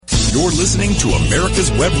You're listening to America's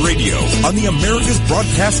Web Radio on the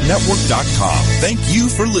AmericasBroadcastNetwork.com. Thank you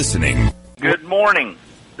for listening. Good morning.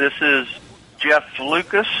 This is Jeff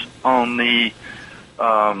Lucas on the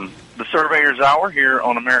Surveyors Hour here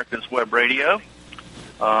on America's Web Radio.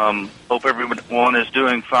 Hope everyone is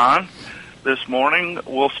doing fine. This morning,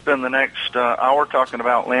 we'll spend the next hour talking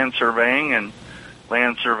about land surveying and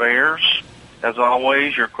land surveyors. As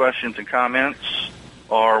always, your questions and comments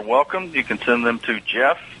are welcome. You can send them to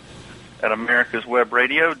Jeff at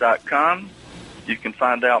americaswebradio.com. You can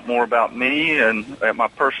find out more about me and at my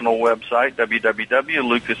personal website,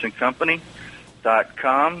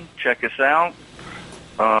 www.lucasandcompany.com. Check us out.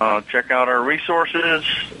 Check out our resources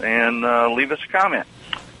and leave us a comment.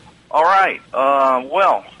 All right.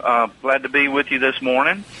 Glad to be with you this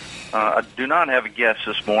morning. I do not have a guest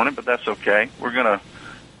this morning, but that's okay. We're going to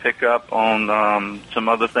pick up on some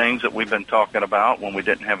other things that we've been talking about when we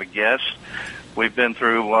didn't have a guest. We've been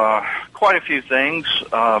through quite a few things.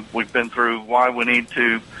 We've been through why we need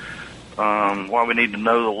to know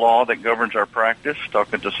the law that governs our practice,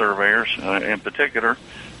 talking to surveyors in particular.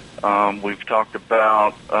 We've talked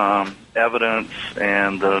about evidence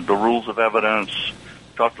and the rules of evidence.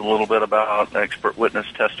 Talked a little bit about expert witness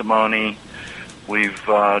testimony. We've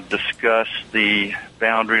discussed the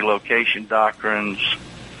boundary location doctrines.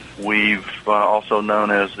 We've also known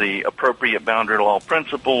as the appropriate boundary law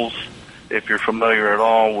principles. If you're familiar at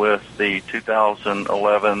all with the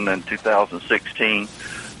 2011 and 2016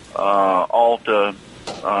 ALTA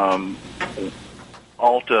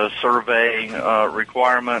survey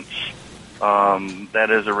requirements. That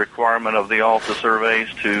is a requirement of the ALTA surveys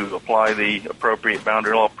to apply the appropriate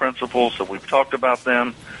boundary law principles. So we've talked about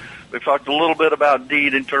them. We've talked a little bit about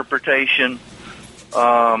deed interpretation.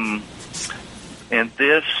 And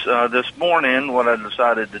this morning, what I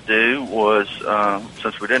decided to do was,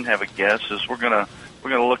 since we didn't have a guest, is we're gonna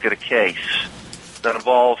look at a case that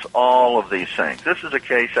involves all of these things. This is a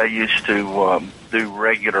case I used to do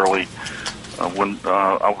regularly when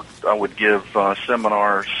I would give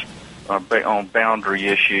seminars on boundary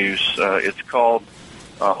issues. It's called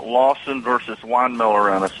Lawson versus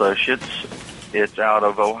Weinmiller and Associates. It's out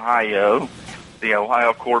of Ohio, the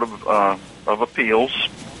Ohio Court of Appeals,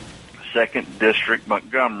 2nd District,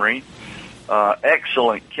 Montgomery.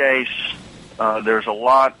 Excellent case. There's a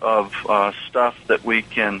lot of stuff that we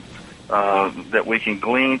can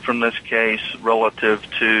glean from this case relative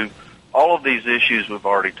to all of these issues we've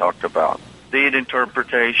already talked about: deed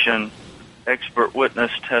interpretation, expert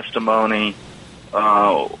witness testimony,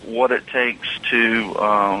 what it takes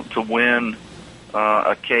to win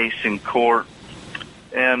a case in court.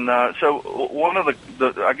 And so one of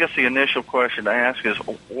I guess the initial question to ask is,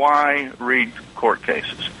 why read court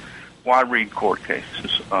cases? Why read court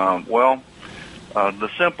cases? The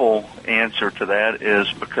simple answer to that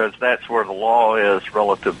is because that's where the law is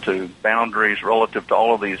relative to boundaries, relative to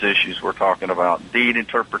all of these issues we're talking about: deed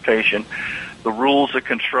interpretation, the rules of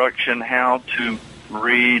construction, how to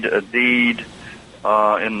read a deed,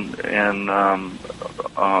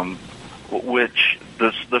 which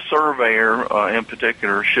the surveyor in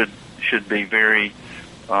particular should be very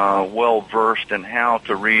well versed in how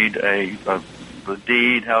to read the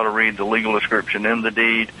deed, how to read the legal description in the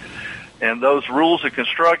deed. And those rules of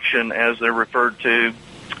construction, as they're referred to,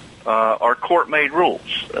 are court-made rules.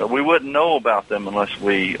 We wouldn't know about them unless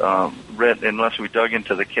we dug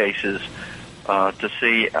into the cases to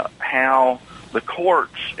see how the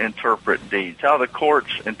courts interpret deeds, how the courts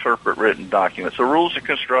interpret written documents. The rules of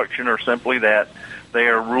construction are simply that. They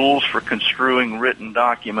are rules for construing written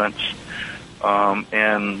documents,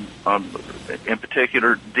 and in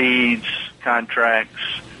particular deeds, contracts,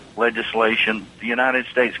 legislation, the United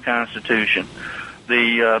States Constitution.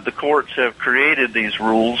 The courts have created these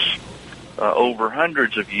rules over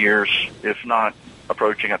hundreds of years, if not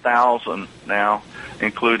approaching 1,000 now,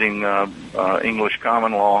 including English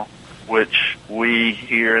common law, which we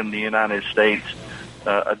here in the United States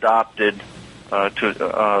adopted.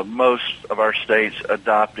 Most of our states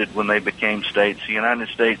adopted when they became states. The United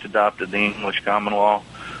States adopted the English common law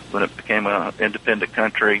when it became an independent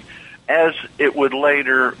country, as it would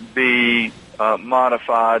later be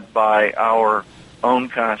modified by our own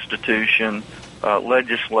Constitution,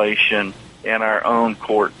 legislation, and our own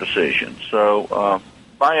court decisions. So,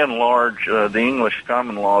 by and large, the English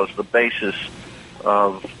common law is the basis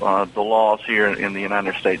of the laws here in the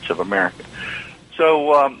United States of America.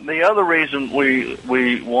 So the other reason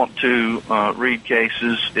we want to read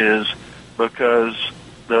cases is because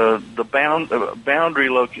the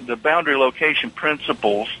boundary location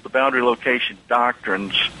principles, the boundary location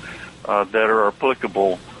doctrines that are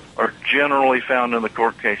applicable are generally found in the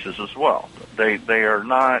court cases as well. They are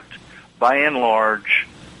not, by and large,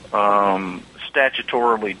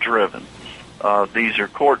 statutorily driven. These are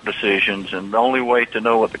court decisions, and the only way to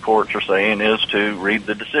know what the courts are saying is to read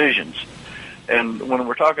the decisions. And when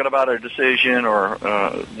we're talking about a decision or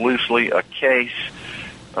loosely a case,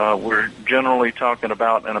 we're generally talking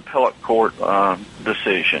about an appellate court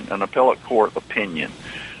decision, an appellate court opinion.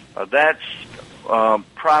 That's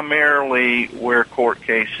primarily where court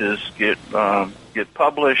cases get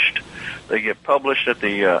published. They get published at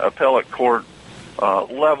the appellate court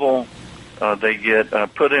level. They get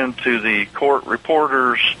put into the court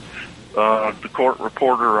reporters. The court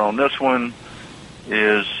reporter on this one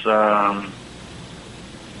is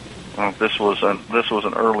this was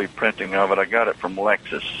an early printing of it. I got it from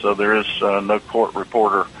Lexis, so there is no court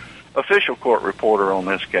reporter, official court reporter on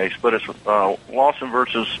this case. But it's Lawson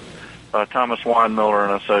versus Thomas Weinmiller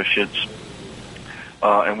and Associates,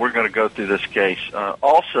 and we're going to go through this case.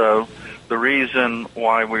 Also, the reason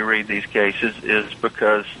why we read these cases is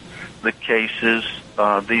because the cases,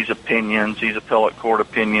 these opinions, these appellate court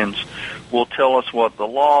opinions, will tell us what the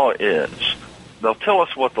law is. They'll tell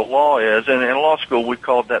us what the law is, and in law school we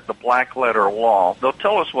called that the black letter law. They'll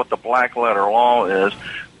tell us what the black letter law is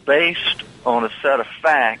based on a set of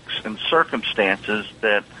facts and circumstances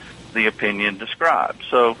that the opinion describes.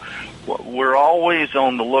 So we're always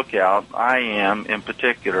on the lookout. I am, in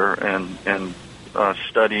particular, and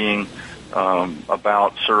studying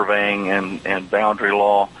about surveying and boundary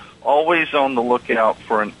law, always on the lookout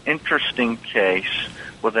for an interesting case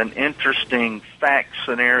with an interesting fact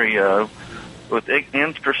scenario with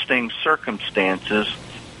interesting circumstances.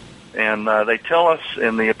 And they tell us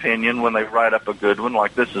in the opinion when they write up a good one,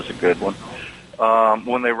 like this is a good one,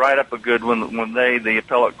 when they write up a good one, when the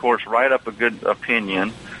appellate courts write up a good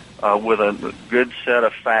opinion with a good set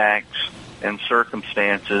of facts and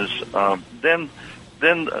circumstances, then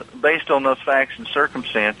based on those facts and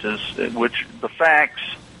circumstances, which the facts,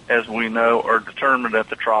 as we know, are determined at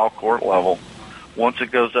the trial court level. Once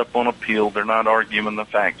it goes up on appeal, they're not arguing the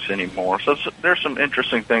facts anymore. So there's some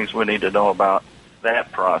interesting things we need to know about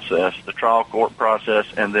that process, the trial court process,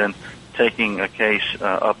 and then taking a case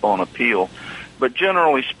up on appeal. But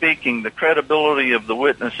generally speaking, the credibility of the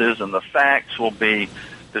witnesses and the facts will be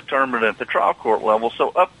determined at the trial court level. So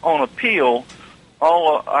up on appeal,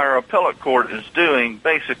 all our appellate court is doing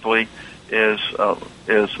basically is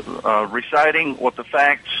reciting what the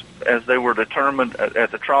facts as they were determined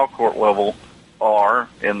at the trial court level are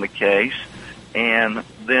in the case, and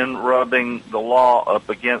then rubbing the law up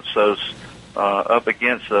against those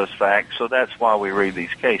facts. So that's why we read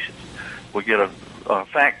these cases. We get a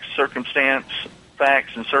facts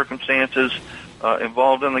and circumstances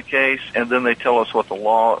involved in the case, and then they tell us what the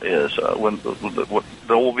law is.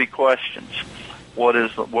 There will be questions. What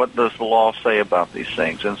does the law say about these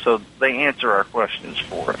things? And so they answer our questions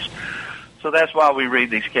for us. So that's why we read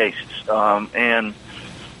these cases. And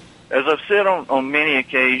as I've said on many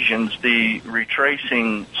occasions, the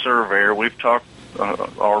retracing surveyor, we've talked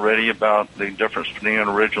already about the difference between an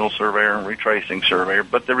original surveyor and retracing surveyor,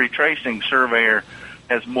 but the retracing surveyor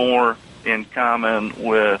has more in common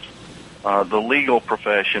with the legal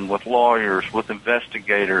profession, with lawyers, with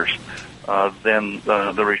investigators, than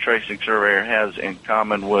the retracing surveyor has in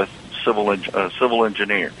common with civil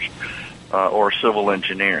engineers or civil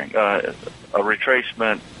engineering. A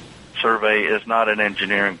retracement survey is not an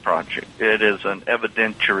engineering project. It is an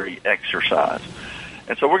evidentiary exercise.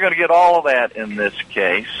 And so we're going to get all of that in this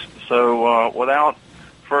case. So without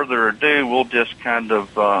further ado, we'll just kind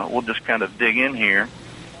of dig in here,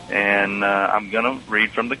 and I'm going to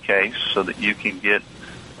read from the case so that you can get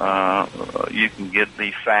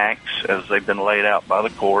the facts as they've been laid out by the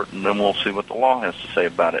court, and then we'll see what the law has to say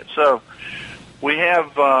about it. So we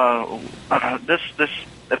have this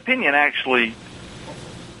opinion actually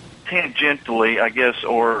tangentially, I guess,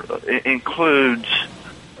 or includes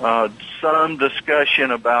some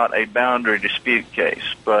discussion about a boundary dispute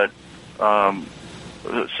case. But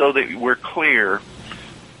so that we're clear,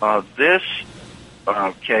 this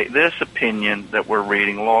opinion that we're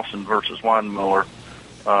reading, Lawson versus Weinmiller,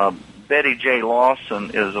 Betty J.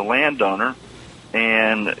 Lawson is a landowner,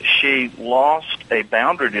 and she lost a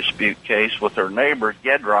boundary dispute case with her neighbor,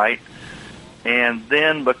 Gedright. And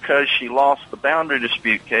then because she lost the boundary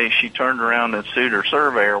dispute case, she turned around and sued her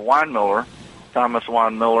surveyor, Weinmiller, Thomas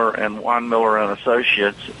Weinmiller, and Weinmiller and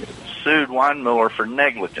Associates, sued Weinmiller for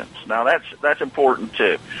negligence. Now that's important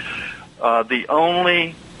too. The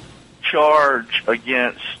only charge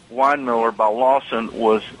against Weinmiller by Lawson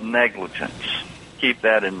was negligence. Keep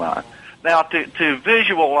that in mind. Now, to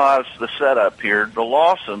visualize the setup here, the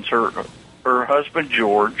Lawsons, her husband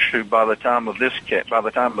George, who by the time of this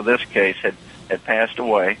case had passed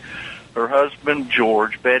away. Her husband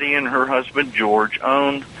George, Betty and her husband George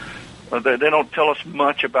owned. They don't tell us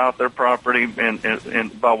much about their property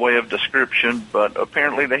in by way of description, but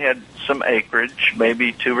apparently they had some acreage,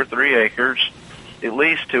 maybe 2 or 3 acres, at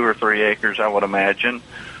least 2 or 3 acres, I would imagine,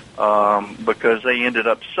 because they ended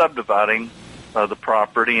up subdividing the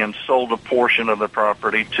property and sold a portion of the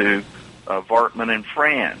property to Vartman and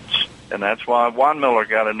Franz. And that's why Weinmiller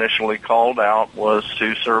got initially called out, was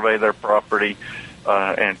to survey their property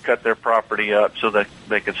and cut their property up so that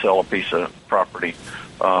they could sell a piece of property.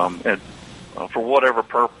 And for whatever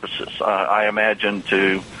purposes, I imagine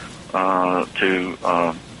to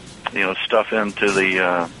stuff into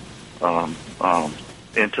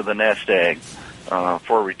the nest egg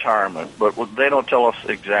for retirement. But they don't tell us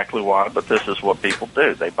exactly why. But this is what people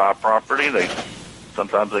do: they buy property.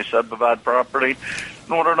 Sometimes they subdivide property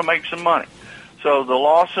in order to make some money. So the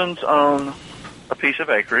Lawsons own a piece of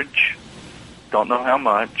acreage. Don't know how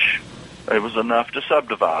much. It was enough to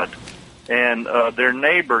subdivide. And their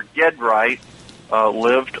neighbor, Gedright,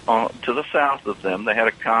 lived to the south of them. They had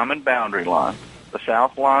a common boundary line. The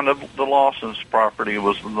south line of the Lawsons' property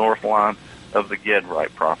was the north line of the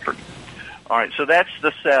Gedright property. All right, so that's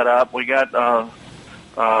the setup. We got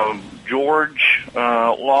George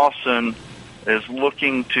Lawson is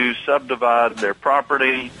looking to subdivide their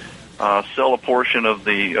property, sell a portion of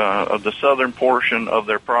the southern portion of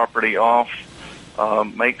their property off,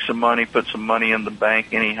 make some money, put some money in the bank,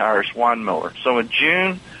 and he hires Weinmiller. So in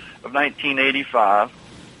June of 1985,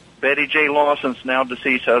 Betty J. Lawson's now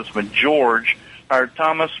deceased husband, George, hired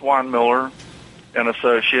Thomas Weinmiller and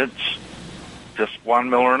Associates, just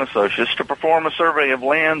Weinmiller and Associates, to perform a survey of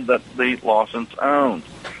land that the Lawsons owned.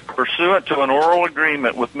 Pursuant to an oral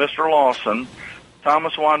agreement with Mr. Lawson,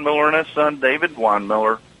 Thomas Weinmiller and his son, David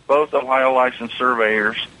Weinmiller, both Ohio licensed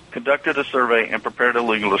surveyors, conducted a survey and prepared a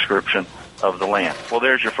legal description of the land. Well,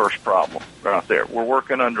 there's your first problem right there. We're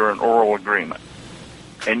working under an oral agreement.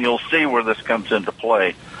 And you'll see where this comes into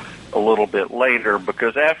play a little bit later,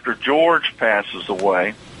 because after George passes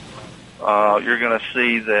away, you're going to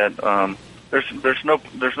see that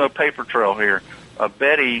there's no paper trail here.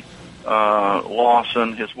 Betty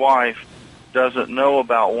Lawson, his wife, doesn't know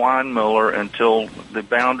about Weinmiller until the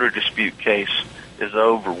boundary dispute case is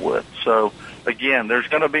over with. So, again, there's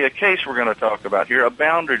going to be a case we're going to talk about here, a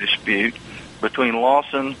boundary dispute between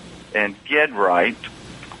Lawson and Gedright,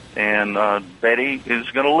 and Betty is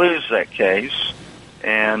going to lose that case,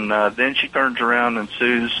 and then she turns around and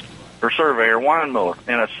sues her surveyor, Weinmiller,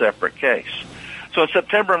 in a separate case. So in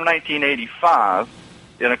September of 1985,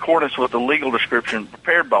 in accordance with the legal description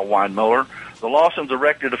prepared by Weinmiller, the Lawsons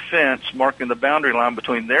erected a fence marking the boundary line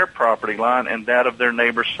between their property line and that of their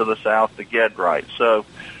neighbors to the south, the Gedright. So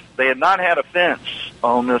they had not had a fence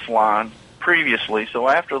on this line previously, so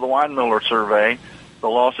after the Weinmiller survey, the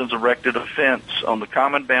Lawsons erected a fence on the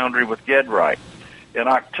common boundary with Gedright. In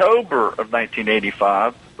October of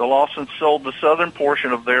 1985, the Lawsons sold the southern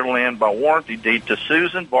portion of their land by warranty deed to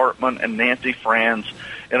Susan Bartman and Nancy Franz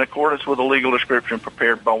in accordance with a legal description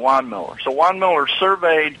prepared by Weinmiller. So Weinmiller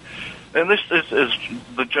surveyed, and this is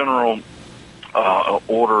the general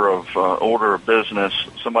order of business.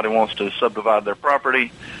 Somebody wants to subdivide their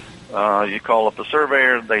property. You call up a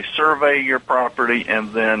surveyor. They survey your property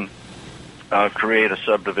and then create a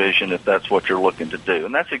subdivision if that's what you're looking to do.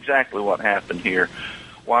 And that's exactly what happened here.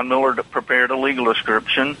 Weinmiller prepared a legal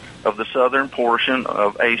description of the southern portion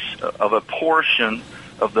of a portion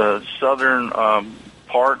of the southern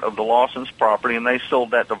part of the Lawsons' property, and they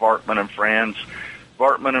sold that to Vartman and Franz.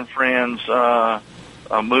 Vartman and Franz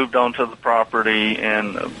moved onto the property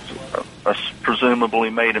and presumably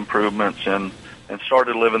made improvements and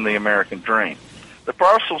started living the American dream. The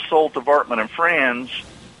parcel sold to Vartman and Franz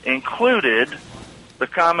included the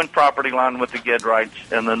common property line with the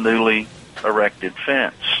Gedrights and the newly erected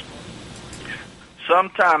fence.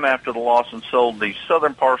 Sometime after the Lawsons sold the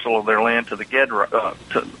southern parcel of their land to the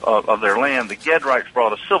the Gedrights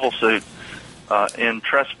brought a civil suit in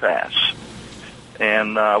trespass.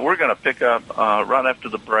 And we're going to pick up right after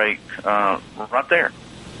the break, right there.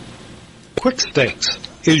 Quick Stakes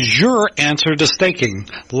is your answer to staking.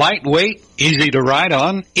 Lightweight, easy to ride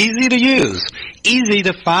on, easy to use, easy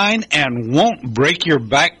to find, and won't break your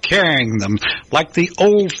back carrying them like the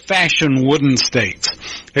old-fashioned wooden stakes.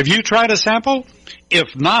 Have you tried a sample?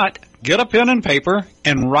 If not, get a pen and paper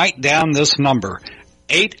and write down this number,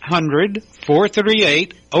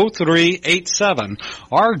 800-438-0387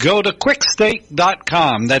 or go to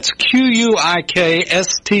quickstake.com. That's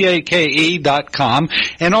QUIKSTAKE.com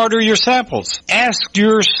and order your samples. Ask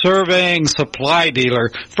your surveying supply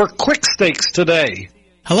dealer for Quick Stakes today.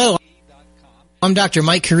 Hello, I'm Dr.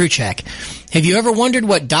 Mike Karuchak. Have you ever wondered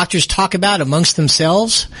what doctors talk about amongst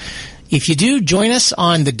themselves? If you do, join us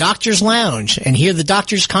on the Doctor's Lounge and hear the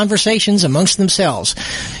doctors' conversations amongst themselves.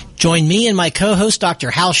 Join me and my co-host,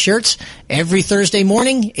 Dr. Hal Schertz, every Thursday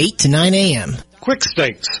morning, 8 to 9 a.m. Quick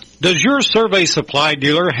Stakes. Does your survey supply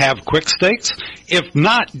dealer have Quick Stakes? If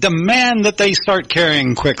not, demand that they start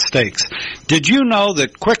carrying Quick Stakes. Did you know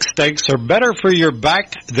that Quick Stakes are better for your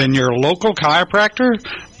back than your local chiropractor?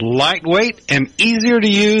 Lightweight and easier to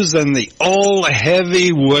use than the old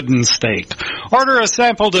heavy wooden stake. Order a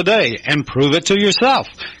sample today and prove it to yourself.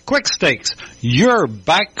 Quick Stakes, your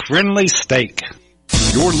back-friendly stake.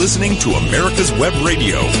 You're listening to America's Web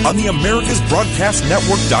Radio on the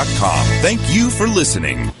AmericasBroadcastNetwork.com. Thank you for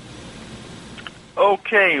listening.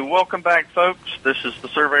 Okay, welcome back, folks. This is the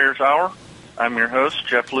Surveyors Hour. I'm your host,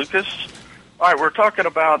 Jeff Lucas. All right, we're talking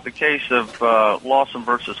about the case of Lawson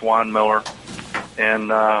versus Weinmiller. And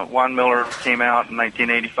Weinmiller came out in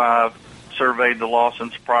 1985, surveyed the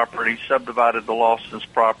Lawson's property, subdivided the Lawson's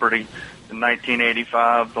property. In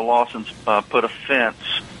 1985, the Lawsons put a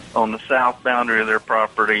fence on the south boundary of their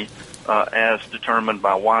property as determined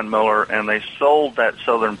by Weinmiller, and they sold that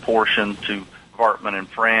southern portion to Vartman and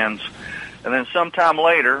Franz. And then sometime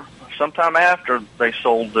after they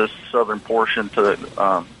sold this southern portion to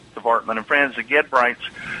Vartman and Franz, the Gedrights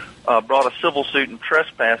brought a civil suit and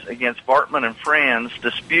trespass against Vartman and Franz,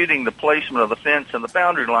 disputing the placement of the fence and the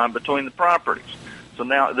boundary line between the properties. So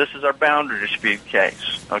now this is our boundary dispute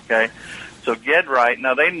case, okay? So Gedright,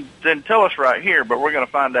 now they didn't tell us right here, but we're going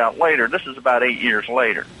to find out later. This is about 8 years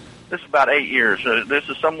later. This is about 8 years. This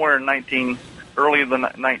is somewhere in early in the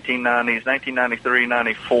 1990s, 1993,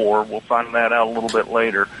 94. We'll find that out a little bit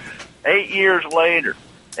later. 8 years later,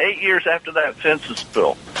 8 years after that fence is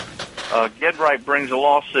built, Gedright brings a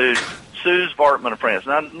lawsuit, sues Vartman and Franz.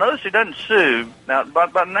 Now, notice he doesn't sue. Now,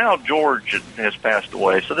 but now George has passed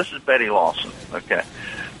away, so this is Betty Lawson, okay?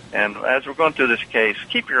 And as we're going through this case,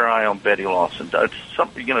 keep your eye on Betty Lawson. It's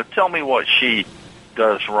something, tell me what she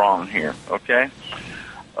does wrong here, okay?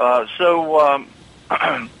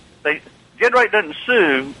 Gedright doesn't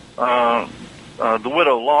sue the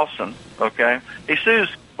widow Lawson, okay? He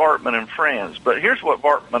sues Vartman and Franz. But here's what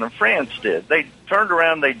Vartman and Franz did. They turned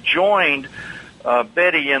around, they joined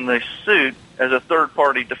Betty in the suit as a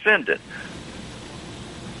third-party defendant.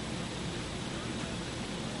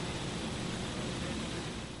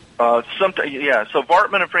 So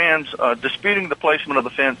Vartman and Franz disputing the placement of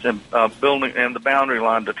the fence and building and the boundary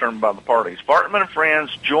line determined by the parties. Vartman and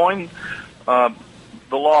Franz joined the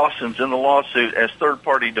Lawsons in the lawsuit as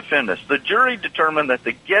third-party defendants. The jury determined that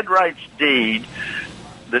the Gedrights deed.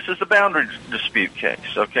 This is the boundary dispute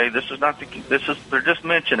case. Okay, they're just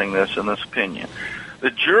mentioning this in this opinion.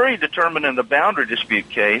 The jury determined in the boundary dispute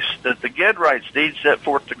case that the Gedrights deed set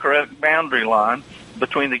forth the correct boundary line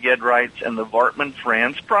between the Gedrights and the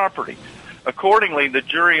Vartman-Franz property. Accordingly, the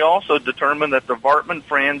jury also determined that the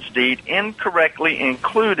Vartman-Franz deed incorrectly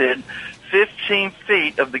included 15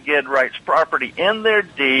 feet of the Gedrights property in their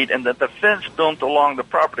deed, and that the fence built along the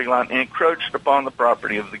property line encroached upon the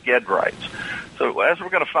property of the Gedrights. So as we're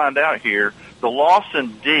going to find out here, the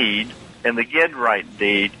Lawson deed and the Gedright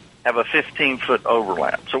deed have a 15-foot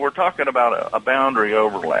overlap. So we're talking about a boundary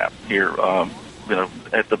overlap here.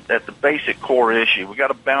 At the basic core issue, we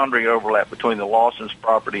got a boundary overlap between the Lawson's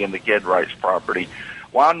property and the Gedrights property.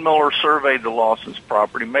 Weinmiller surveyed the Lawson's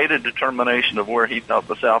property, made a determination of where he thought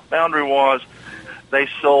the south boundary was. They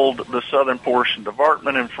sold the southern portion to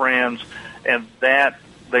Vartman and Franz, and that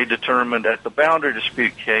they determined at the boundary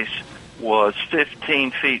dispute case was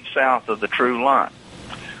 15 feet south of the true line.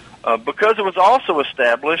 Because it was also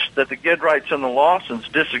established that the Gedrights and the Lawsons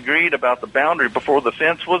disagreed about the boundary before the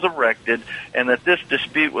fence was erected, and that this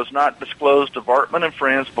dispute was not disclosed to Vartman and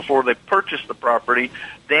Franz before they purchased the property,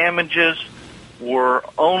 damages were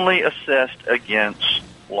only assessed against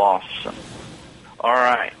Lawson. All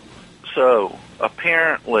right. So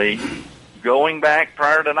apparently, going back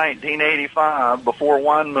prior to 1985, before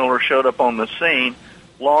Weinmiller showed up on the scene,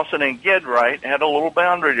 Lawson and Gedright had a little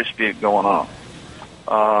boundary dispute going on.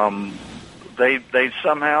 They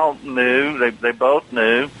somehow knew, they both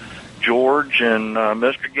knew, George and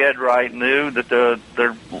Mr. Gedright knew that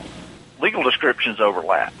their legal descriptions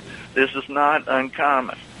overlap. This is not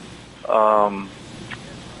uncommon. Who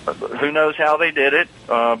knows how they did it,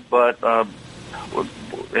 but a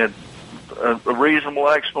reasonable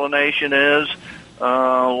explanation is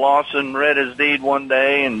Lawson read his deed one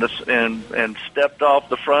day and stepped off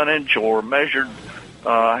the frontage or measured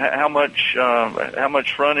how much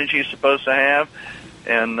frontage he's supposed to have,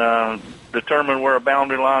 and determined where a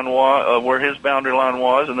boundary line was, where his boundary line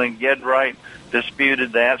was, and then Gedright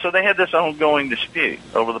disputed that. So they had this ongoing dispute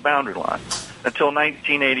over the boundary line until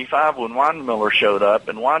 1985 when Weinmiller showed up,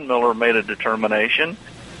 and Weinmiller made a determination.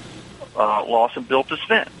 Lawson built his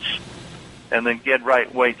fence. And then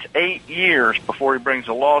Gedright waits 8 years before he brings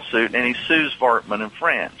a lawsuit, and he sues Vartman and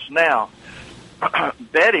Friends. Now,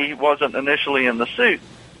 Betty wasn't initially in the suit,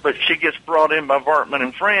 but she gets brought in by Vartman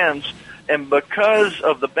and Friends, and because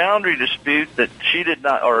of the boundary dispute that she did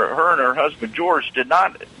not, or her and her husband George did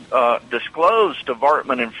not disclose to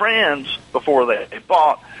Vartman and Friends before they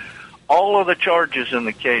bought, all of the charges in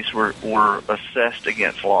the case were assessed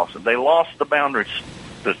against Lawson. They lost the boundary.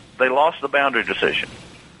 They lost the boundary decision.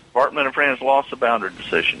 Vartman and Friends lost the boundary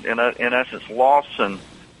decision. In essence,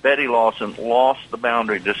 Betty Lawson lost the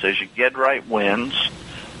boundary decision. Gedright wins.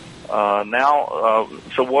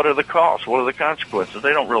 So what are the costs? What are the consequences?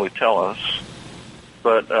 They don't really tell us.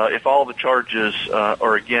 But if all the charges are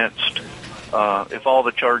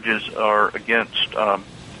against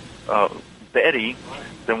Betty,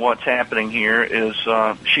 then what's happening here is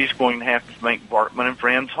she's going to have to make Vartman and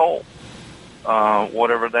Friends whole,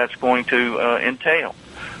 whatever that's going to entail.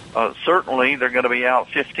 Certainly, they're going to be out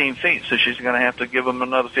 15 feet, so she's going to have to give them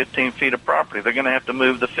another 15 feet of property. They're going to have to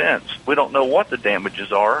move the fence. We don't know what the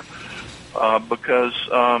damages are because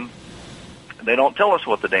they don't tell us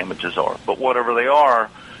what the damages are. But whatever they are,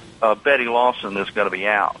 Betty Lawson is going to be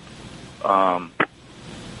out.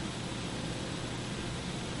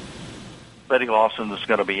 Betty Lawson is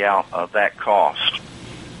going to be out of that cost.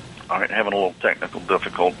 All right, having a little technical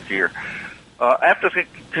difficulty here. After the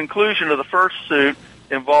conclusion of the first suit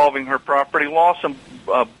involving her property, Lawson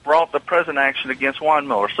brought the present action against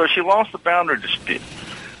Weinmiller. So she lost the boundary dispute.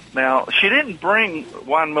 Now, she didn't bring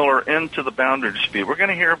Weinmiller into the boundary dispute. We're going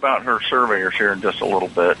to hear about her surveyors here in just a little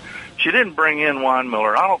bit. She didn't bring in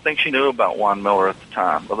Weinmiller. I don't think she knew about Weinmiller at the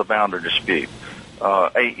time of the boundary dispute,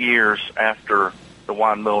 8 years after the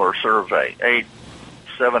Weinmiller survey,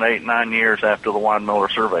 7, 8, 9 years after the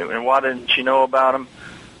Weinmiller survey. And why didn't she know about him?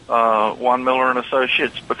 Weinmiller and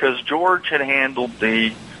Associates, because George had handled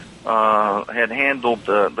the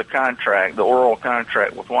contract, the oral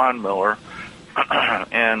contract with Weinmiller,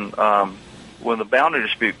 and when the boundary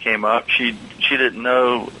dispute came up, she didn't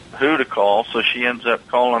know who to call, so she ends up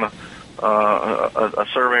calling a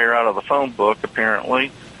surveyor out of the phone book.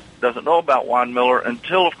 Apparently, doesn't know about Weinmiller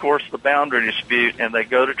until, of course, the boundary dispute, and they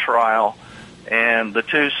go to trial. And the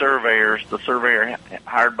two surveyors, the surveyor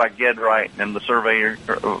hired by Gedright and the surveyor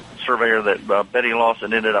that Betty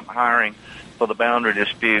Lawson ended up hiring for the boundary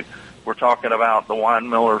dispute, we're talking about the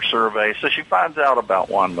Weinmiller survey. So she finds out about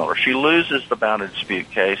Weinmiller. She loses the boundary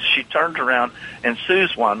dispute case. She turns around and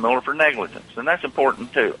sues Weinmiller for negligence. And that's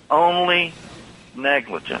important, too. Only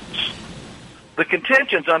negligence. The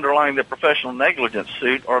contentions underlying the professional negligence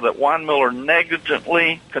suit are that Weinmiller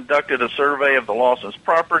negligently conducted a survey of the Lawson's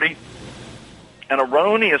property and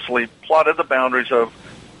erroneously plotted the boundaries of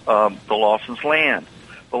the Lawson's land.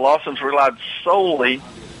 The Lawsons relied solely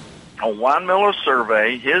on Weinmiller's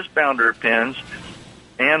survey, his boundary pins,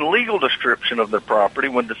 and legal description of their property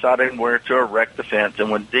when deciding where to erect the fence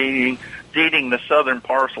and when deeding the southern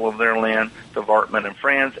parcel of their land to Vartman and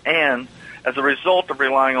Friends. And as a result of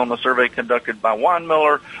relying on the survey conducted by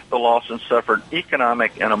Weinmiller, the Lawsons suffered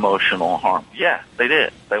economic and emotional harm. Yeah, they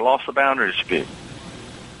did. They lost the boundary dispute.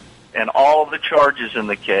 And all of the charges in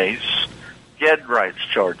the case, Gedright's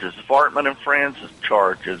charges, Vartman and Friends'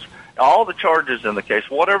 charges, all the charges in the case,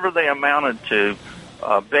 whatever they amounted to,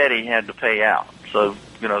 Betty had to pay out. So,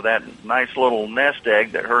 that nice little nest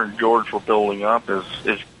egg that her and George were building up is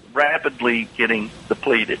rapidly getting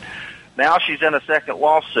depleted. Now she's in a second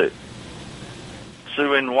lawsuit,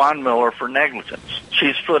 suing Weinmiller for negligence.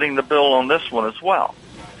 She's footing the bill on this one as well.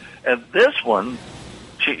 And this one,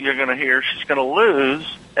 you're going to hear she's going to lose.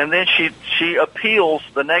 And then she appeals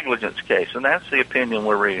the negligence case, and that's the opinion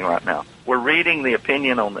we're reading right now. We're reading the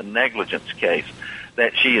opinion on the negligence case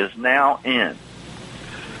that she is now in.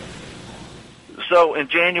 So in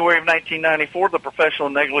January of 1994, the professional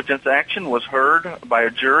negligence action was heard by a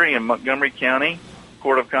jury in Montgomery County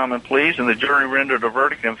Court of Common Pleas, and the jury rendered a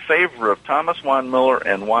verdict in favor of Thomas Weinmiller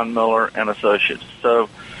and Weinmiller and Associates. So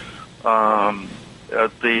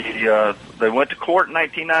they went to court in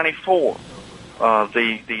 1994.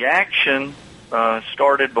 The action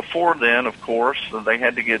started before then, of course. They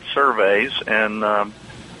had to get surveys, and so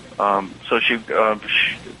in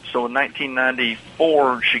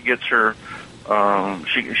 1994 she gets her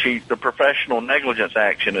the professional negligence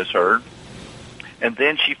action is heard, and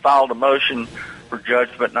then she filed a motion for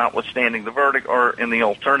judgment notwithstanding the verdict, or in the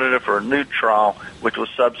alternative for a new trial, which was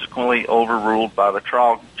subsequently overruled by the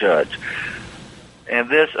trial judge. And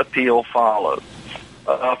this appeal followed.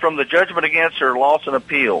 From the judgment against her, loss and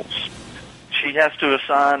appeals, she has to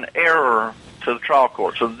assign error to the trial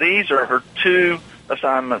court. So these are her two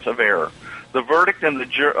assignments of error. The verdict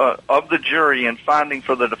of the jury in finding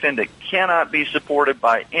for the defendant cannot be supported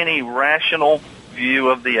by any rational view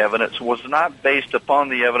of the evidence, was not based upon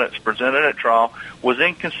the evidence presented at trial, was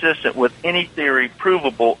inconsistent with any theory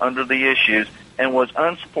provable under the issues, and was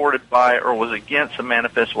unsupported by or was against the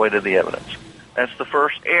manifest weight of the evidence. That's the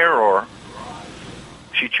first error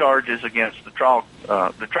she charges against the trial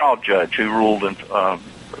judge who ruled in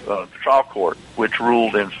the trial court, which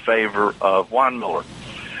ruled in favor of Weinmiller.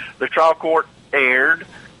 The trial court erred,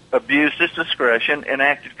 abused its discretion, and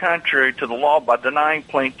acted contrary to the law by denying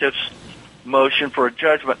plaintiff's motion for a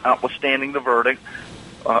judgment notwithstanding the verdict,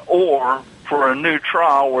 or for a new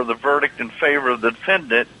trial where the verdict in favor of the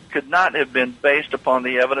defendant could not have been based upon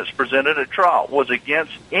the evidence presented at trial, was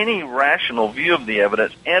against any rational view of the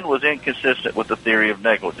evidence, and was inconsistent with the theory of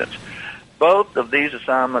negligence. Both of these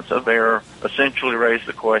assignments of error essentially raise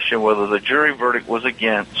the question whether the jury verdict was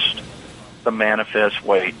against the manifest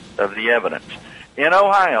weight of the evidence. In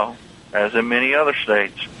Ohio, as in many other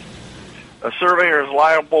states, a surveyor is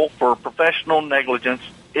liable for professional negligence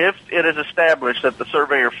if it is established that the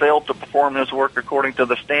surveyor failed to perform his work according to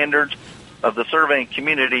the standards of the surveying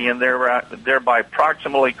community and thereby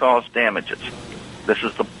proximately caused damages. This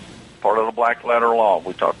is the part of the black letter law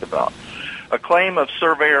we talked about. A claim of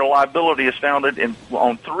surveyor liability is founded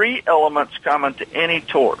on three elements common to any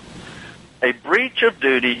tort: a breach of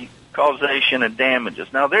duty, causation, and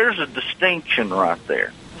damages. Now, there's a distinction right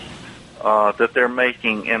there that they're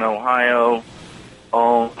making in Ohio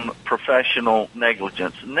on professional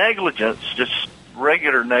negligence. Negligence, just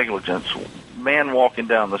regular negligence, man walking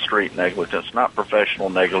down the street negligence, not professional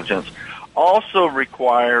negligence, also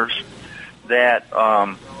requires that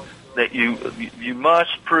that you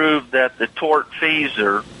must prove that the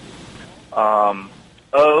tortfeasor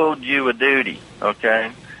owed you a duty, okay,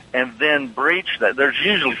 and then breach that. There's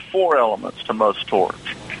usually four elements to most torts,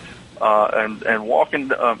 and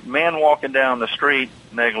man walking down the street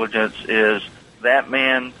negligence is that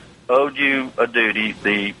man owed you a duty,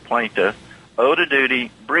 the plaintiff owed a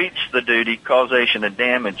duty, breached the duty, causation, and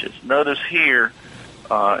damages. Notice here,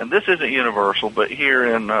 and this isn't universal, but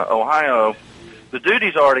here in Ohio, the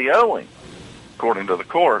duty's already owing, according to the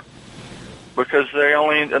court, because they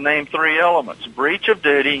only name three elements: breach of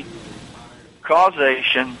duty,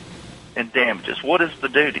 causation, and damages. What is the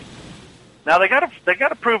duty? Now they got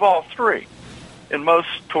to prove all three. In most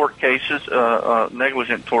tort cases,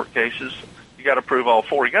 negligent tort cases, you got to prove all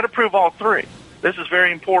four. You got to prove all three. This is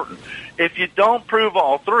very important. If you don't prove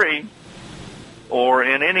all three, or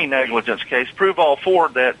in any negligence case, prove all four,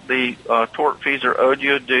 that the tortfeasor owed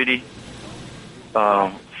you a duty,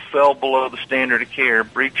 fell below the standard of care,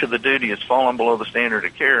 breach of the duty has fallen below the standard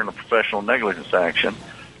of care in a professional negligence action,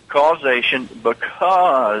 causation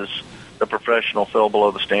because the professional fell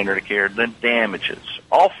below the standard of care, then damages.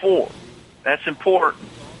 All four. That's important.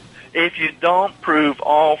 If you don't prove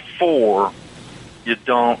all four, you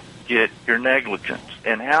don't get your negligence.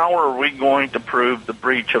 And how are we going to prove the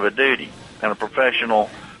breach of a duty in a professional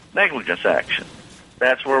negligence action?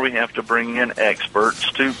 That's where we have to bring in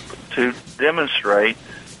experts to demonstrate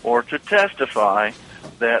or to testify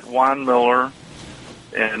that Weinmiller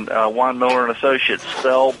and Associates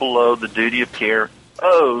fell below the duty of care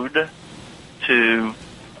owed to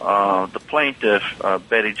the plaintiff,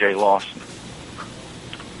 Betty J. Lawson.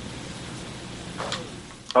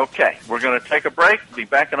 Okay, we're going to take a break. Be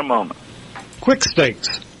back in a moment. Quick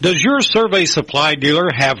Stakes. Does your survey supply dealer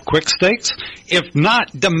have Quick Stakes? If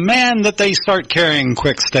not, demand that they start carrying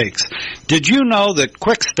Quick Stakes. Did you know that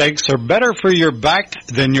Quick Stakes are better for your back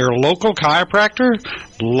than your local chiropractor?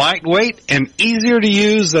 Lightweight and easier to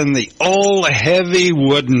use than the old heavy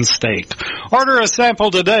wooden stake. Order a sample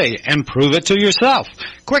today and prove it to yourself.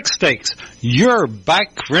 Quick Stakes, your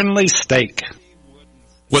back-friendly stake.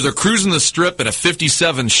 Whether cruising the strip in a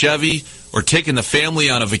 57 Chevy or taking the family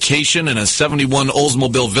on a vacation in a 71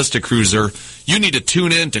 Oldsmobile Vista Cruiser, you need to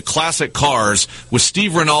tune in to Classic Cars with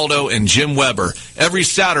Steve Ronaldo and Jim Weber every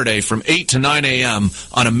Saturday from 8 to 9 a.m.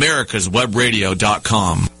 on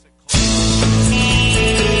americaswebradio.com.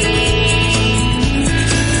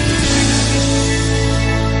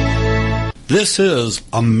 This is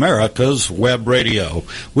America's Web Radio.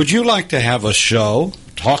 Would you like to have a show,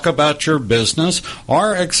 talk about your business,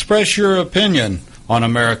 or express your opinion on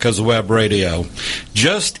America's Web Radio.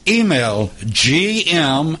 Just email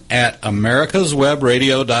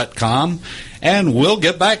gm@americaswebradio.com and we'll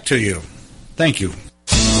get back to you. Thank you.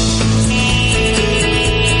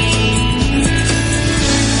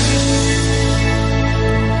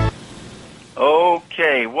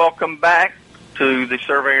 Okay, welcome back to the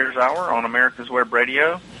Surveyors Hour on America's Web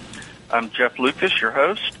Radio. I'm Jeff Lucas, your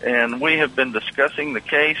host, and we have been discussing the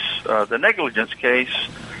case, the negligence case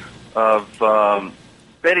of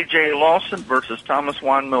Betty J. Lawson versus Thomas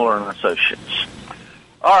Weinmiller and Associates.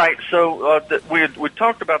 All right, so we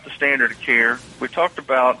talked about the standard of care. We talked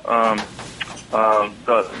about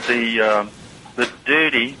the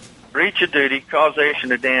duty, breach of duty,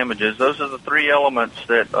 causation of damages. Those are the three elements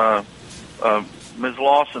that Ms.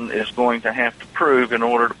 Lawson is going to have to prove in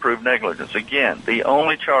order to prove negligence. Again, the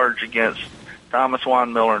only charge against Thomas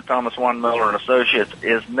Weinmiller and Thomas Weinmiller and Associates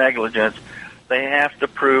is negligence. They have to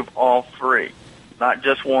prove all three, not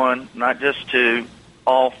just one, not just two,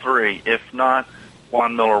 all three. If not,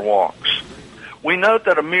 Weinmiller walks. We note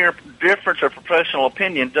that a mere difference of professional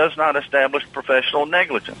opinion does not establish professional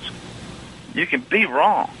negligence. You can be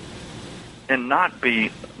wrong and not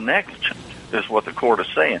be negligent, is what the court is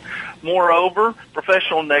saying. Moreover,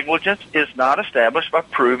 professional negligence is not established by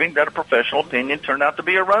proving that a professional opinion turned out to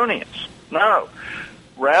be erroneous. No.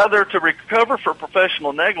 Rather, to recover for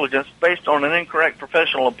professional negligence based on an incorrect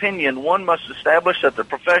professional opinion, one must establish that the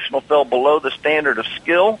professional fell below the standard of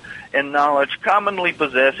skill and knowledge commonly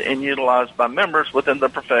possessed and utilized by members within the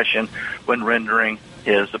profession when rendering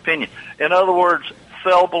his opinion. In other words,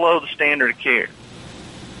 fell below the standard of care.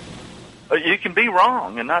 You can be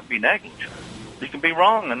wrong and not be negligent. You can be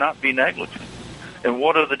wrong and not be negligent. And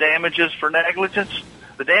what are the damages for negligence?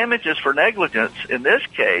 The damages for negligence in this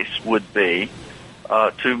case would be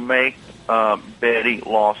to make Betty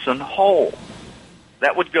Lawson whole.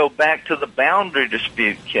 That would go back to the boundary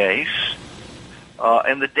dispute case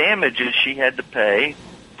and the damages she had to pay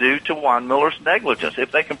due to Weinmiller's negligence,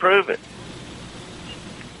 if they can prove it.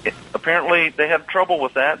 Apparently, they have trouble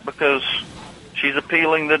with that because she's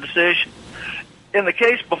appealing the decision. In the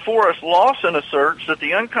case before us, Lawson asserts that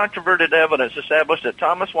the uncontroverted evidence established that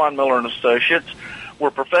Thomas Weinmiller and Associates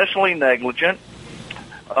were professionally negligent.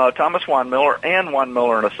 Thomas Weinmiller and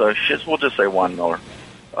Weinmiller and Associates, we'll just say Weinmiller,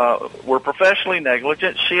 were professionally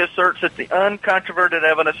negligent. She asserts that the uncontroverted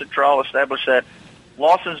evidence at trial established that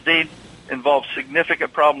Lawson's deed involved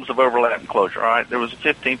significant problems of overlap and closure. All right, there was a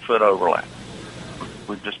 15-foot overlap.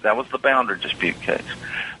 That was the boundary dispute case.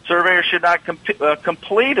 Surveyors should not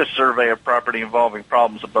complete a survey of property involving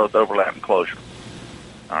problems of both overlap and closure.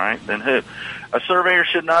 All right, then who? A surveyor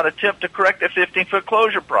should not attempt to correct a 15-foot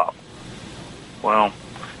closure problem. Well,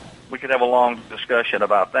 we could have a long discussion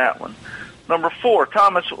about that one. Number 4,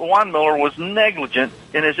 Thomas Weinmiller was negligent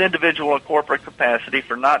in his individual and corporate capacity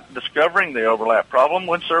for not discovering the overlap problem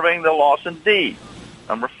when surveying the Lawson deed.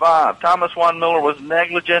 Number 5, Thomas Weinmiller was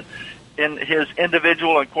negligent in his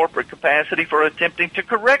individual and corporate capacity for attempting to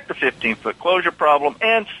correct the 15-foot closure problem.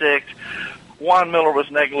 And 6, Weinmiller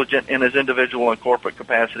was negligent in his individual and corporate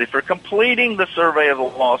capacity for completing the survey of the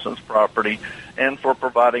Lawson's property and for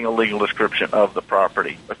providing a legal description of the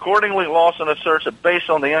property. Accordingly, Lawson asserts that based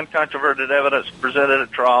on the uncontroverted evidence presented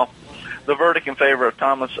at trial, the verdict in favor of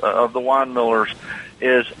Thomas of the Weinmillers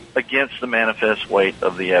is against the manifest weight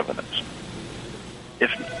of the evidence.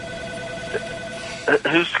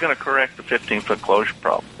 Who's going to correct the 15-foot closure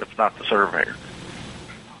problem if not the surveyor?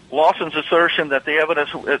 Lawson's assertion that the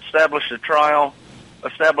evidence established at trial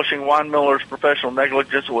establishing Weinmiller's professional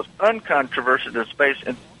negligence was uncontroversial is based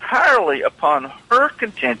entirely upon her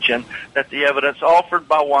contention that the evidence offered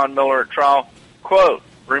by Weinmiller at trial, quote,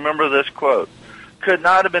 remember this quote, could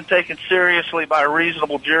not have been taken seriously by a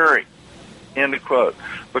reasonable jury, end of quote,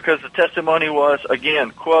 because the testimony was,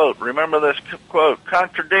 again, quote, remember this quote,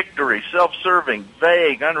 contradictory, self-serving,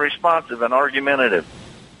 vague, unresponsive, and argumentative.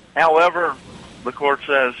 However, the court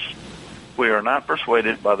says we are not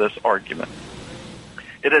persuaded by this argument.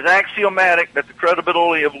 It is axiomatic that the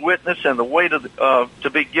credibility of a witness and the weight of to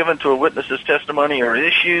be given to a witness's testimony are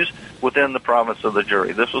issues within the province of the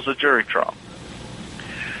jury. This was a jury trial.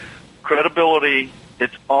 Credibility,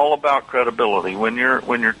 it's all about credibility. When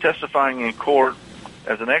you're testifying in court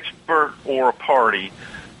as an expert or a party,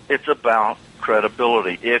 it's about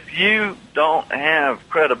credibility. If you don't have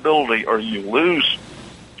credibility or you lose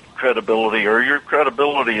credibility or your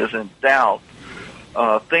credibility is in doubt,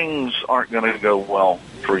 things aren't going to go well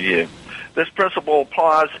for you. This principle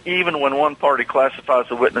applies even when one party classifies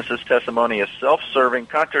the witness's testimony as self-serving,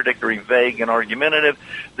 contradictory, vague, and argumentative.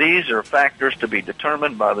 These are factors to be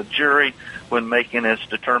determined by the jury when making its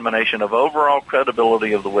determination of overall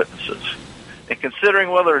credibility of the witnesses. In considering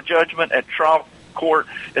whether a judgment at trial court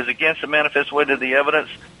is against the manifest weight of the evidence,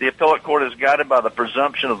 the appellate court is guided by the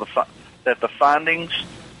presumption of that the findings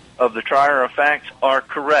of the trier of facts are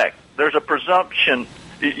correct. There's a presumption.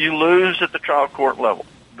 You lose at the trial court level.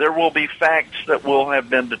 There will be facts that will have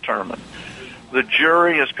been determined. The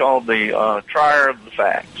jury is called the trier of the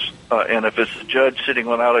facts. And if it's a judge sitting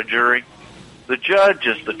without a jury, the judge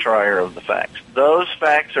is the trier of the facts. Those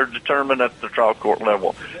facts are determined at the trial court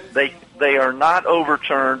level. They are not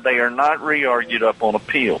overturned. They are not re-argued up on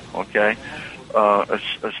appeal, okay?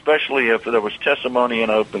 Especially if there was testimony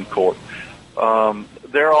in open court.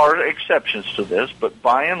 There are exceptions to this, but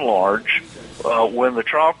by and large, when the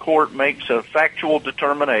trial court makes a factual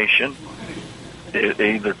determination,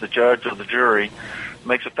 either the judge or the jury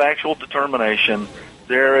makes a factual determination,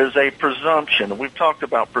 there is a presumption. We've talked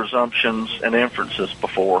about presumptions and inferences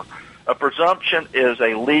before. A presumption is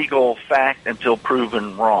a legal fact until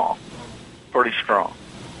proven wrong. Pretty strong.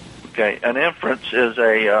 Okay, an inference is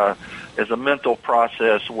a mental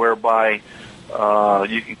process whereby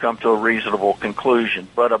you can come to a reasonable conclusion.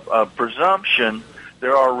 But a presumption,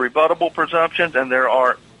 there are rebuttable presumptions and there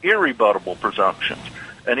are irrebuttable presumptions.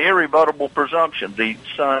 An irrebuttable presumption, the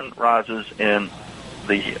sun rises in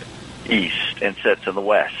the east and sets in the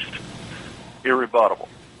west. Irrebuttable,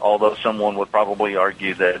 although someone would probably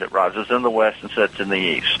argue that it rises in the west and sets in the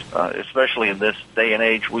east, especially in this day and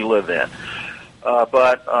age we live in.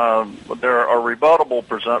 But there are rebuttable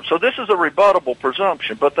presumptions. So this is a rebuttable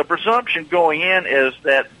presumption, but the presumption going in is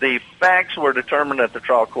that the facts were determined at the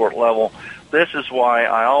trial court level. This is why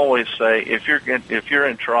I always say if you're in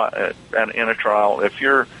a trial, if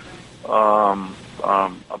you're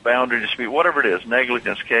a boundary dispute, whatever it is,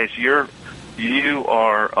 negligence case, you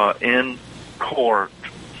are in court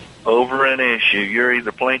over an issue. You're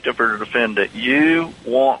either plaintiff or defendant. You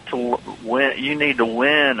want to win. You need to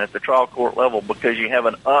win at the trial court level because you have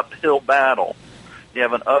an uphill battle. You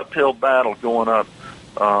have an uphill battle going up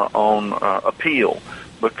on appeal,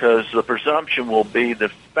 because the presumption will be the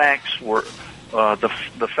facts were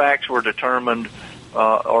determined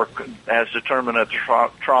or as determined at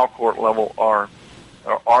the trial court level are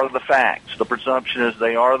the facts. The presumption is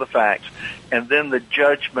they are the facts, and then the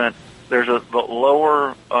judgment. There's a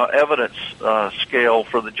lower evidence scale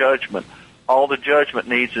for the judgment. All the judgment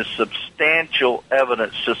needs is substantial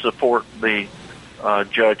evidence to support the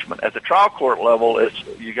judgment. At the trial court level,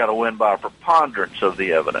 you got to win by a preponderance of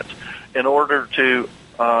the evidence. In order to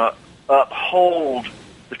uphold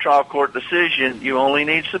the trial court decision, you only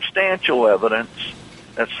need substantial evidence.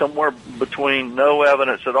 That's somewhere between no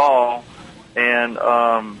evidence at all and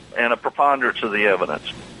a preponderance of the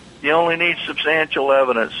evidence. You only need substantial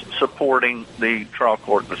evidence supporting the trial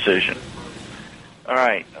court decision. All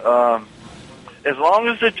right. As long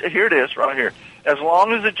as here it is right here. As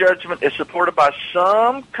long as the judgment is supported by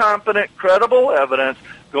some competent, credible evidence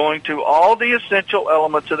going to all the essential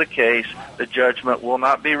elements of the case, the judgment will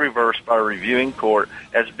not be reversed by a reviewing court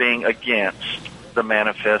as being against the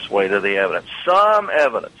manifest weight of the evidence. Some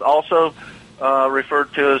evidence, also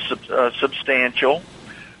referred to as substantial,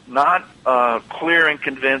 not clear and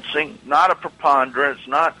convincing, not a preponderance,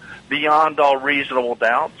 not beyond all reasonable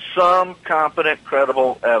doubt, some competent,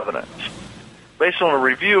 credible evidence. Based on a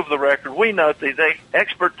review of the record, we note that the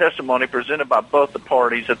expert testimony presented by both the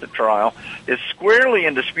parties at the trial is squarely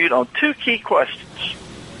in dispute on two key questions.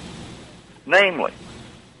 Namely,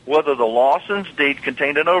 whether the Lawson's deed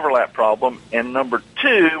contained an overlap problem, and number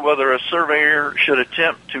two, whether a surveyor should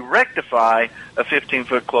attempt to rectify a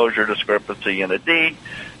 15-foot closure discrepancy in a deed.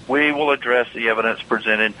 We will address the evidence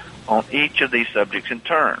presented on each of these subjects in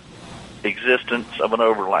turn. Existence of an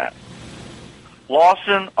overlap.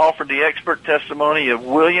 Lawson offered the expert testimony of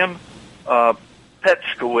William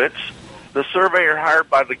Petskowitz, the surveyor hired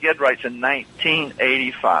by the Gedrites in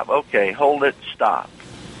 1985. Okay, hold it, stop.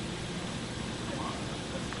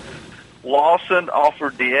 Lawson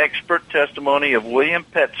offered the expert testimony of William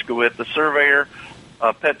Petskowitz, the surveyor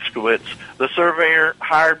the surveyor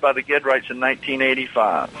hired by the Gedrites in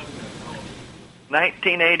 1985.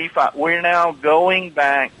 1985. We're now going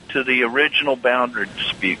back to the original boundary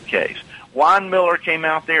dispute case. Juan Miller came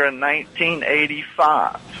out there in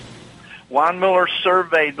 1985. Juan Miller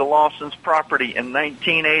surveyed the Lawson's property in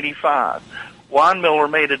 1985. Juan Miller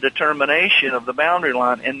made a determination of the boundary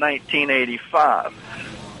line in 1985.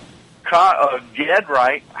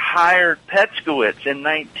 Gedrite hired Petskowitz in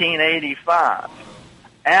 1985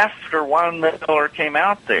 after Juan Miller came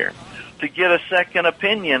out there to get a second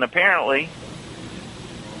opinion, apparently,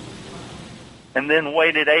 and then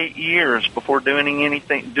waited 8 years before doing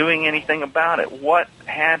anything about it. What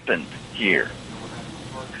happened here?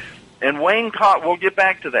 And we'll get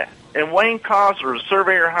back to that. And Wayne Cosler, a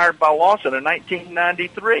surveyor hired by Lawson in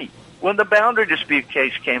 1993, when the boundary dispute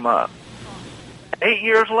case came up. 8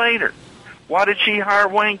 years later, why did she hire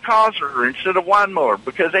Wayne Cosler instead of Weinmiller?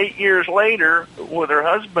 Because 8 years later, with her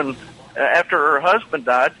husband, after her husband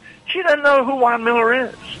died, she doesn't know who Weinmiller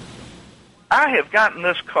is. I have gotten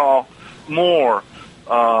this call more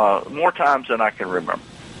times than I can remember.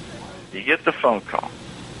 You get the phone call.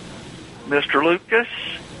 Mr. Lucas,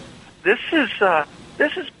 this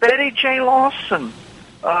is Betty J. Lawson.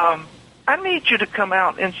 I need you to come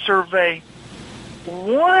out and survey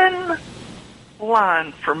one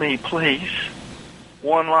line for me, please.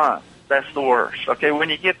 One line. That's the worst. Okay, when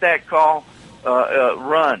you get that call,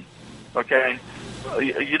 run. Okay,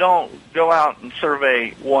 you don't go out and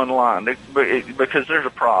survey one line because there's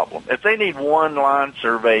a problem. If they need one line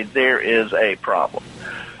surveyed, there is a problem.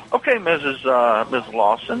 Okay, Ms.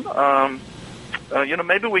 Lawson,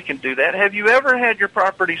 maybe we can do that. Have you ever had your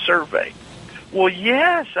property surveyed? Well,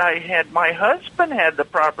 yes, I had. My husband had the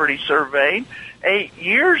property surveyed 8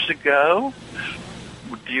 years ago.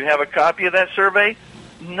 Do you have a copy of that survey?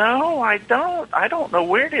 No, I don't. I don't know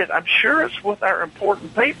where it is. I'm sure it's with our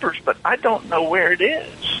important papers, but I don't know where it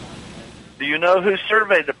is. Do you know who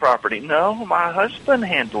surveyed the property? No, my husband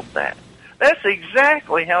handled that. That's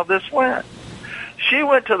exactly how this went. She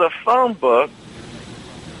went to the phone book.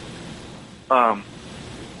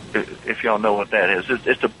 If y'all know what that is,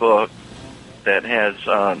 it's a book that has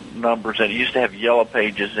numbers, and it used to have yellow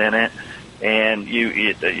pages in it. And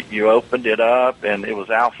you opened it up, and it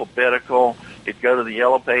was alphabetical. You'd go to the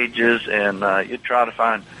yellow pages, and you'd try to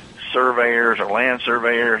find surveyors or land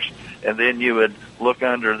surveyors, and then you would look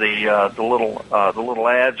under the little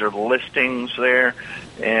ads or the listings there.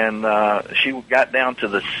 And she got down to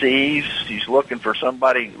the C's. She's looking for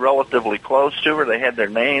somebody relatively close to her. They had their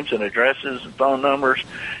names and addresses and phone numbers.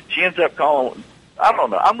 She ends up calling. I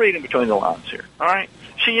don't know. I'm reading between the lines here. All right.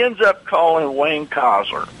 She ends up calling Wayne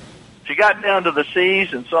Cosler. She got down to the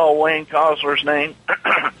C's and saw Wayne Cosler's name,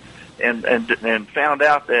 and found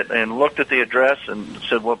out that, and looked at the address and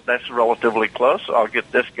said, well, that's relatively close, so I'll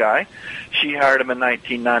get this guy. She hired him in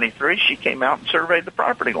 1993. She came out and surveyed the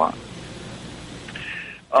property line.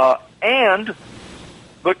 And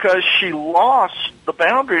because she lost the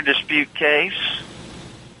boundary dispute case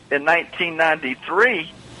in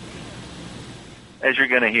 1993, as you're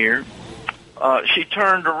going to hear, she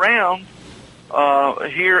turned around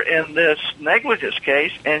here in this negligence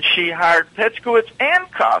case, and she hired Petskowitz and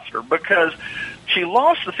Costner because she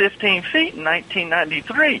lost the 15 feet in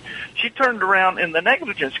 1993. She turned around in the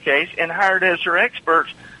negligence case and hired as her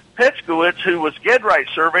experts Petskowitz, who was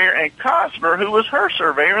Gedright's surveyor, and Costner, who was her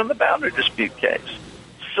surveyor in the boundary dispute case.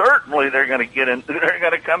 Certainly, they're going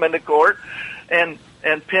to come into court and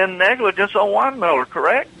pin negligence on Weinmiller,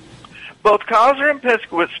 correct? Both Cosner and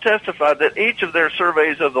Petskowitz testified that each of their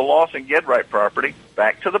surveys of the Lawson Gedright property,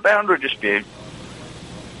 back to the boundary dispute,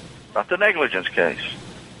 not the negligence case.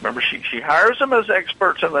 Remember, she hires them as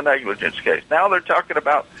experts in the negligence case. Now they're talking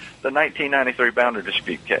about the 1993 boundary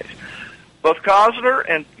dispute case. Both Cosner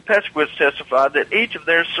and Petskowitz testified that each of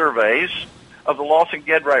their surveys of the Lawson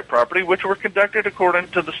Gedright property, which were conducted according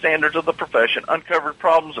to the standards of the profession, uncovered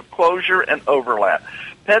problems of closure and overlap.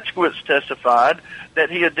 Petskowitz testified that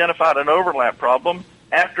he identified an overlap problem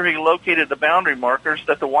after he located the boundary markers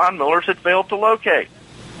that the Weinmillers had failed to locate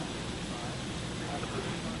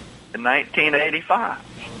in 1985.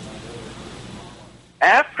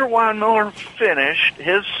 After Weinmiller finished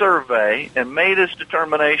his survey and made his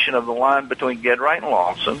determination of the line between Gedright and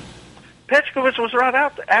Lawson, Petskowitz was right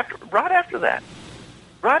after that,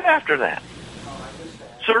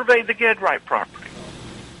 surveyed the Gedright property.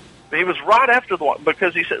 He was right after the one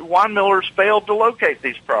because he said Weinmillers failed to locate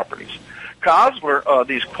these properties.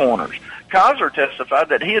 These corners. Cosler testified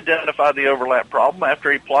that he identified the overlap problem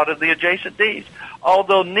after he plotted the adjacent deeds.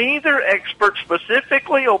 Although neither expert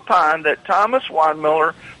specifically opined that Thomas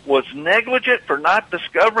Weinmiller was negligent for not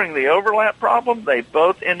discovering the overlap problem, they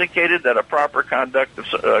both indicated that a proper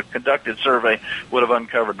conducted survey would have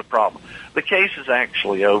uncovered the problem. The case is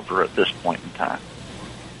actually over at this point in time,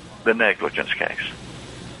 the negligence case.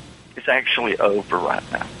 It's actually over right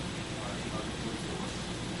now.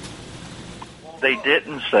 They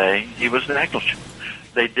didn't say he was negligent.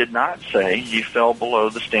 They did not say he fell below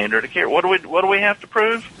the standard of care. What do we have to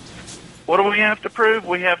prove? What do we have to prove?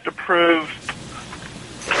 We have to prove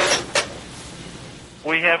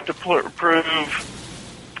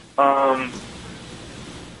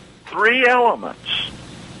three elements.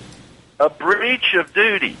 A breach of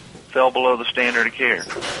duty fell below the standard of care.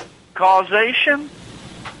 Causation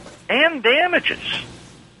and damages.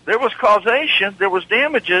 There was causation, there was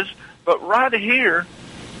damages, but right here,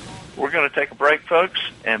 We're going to take a break, folks,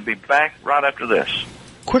 and be back right after this.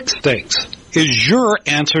 Quick Stakes is your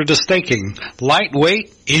answer to staking.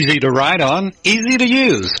 Lightweight, easy to ride on, easy to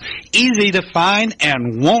use, easy to find,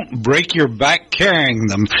 and won't break your back carrying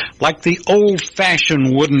them like the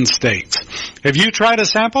old-fashioned wooden stakes. Have you tried a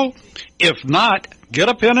sample? If not, get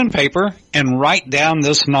a pen and paper and write down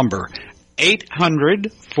this number,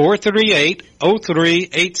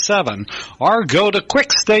 800-438-0387, or go to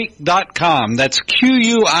quickstake.com, that's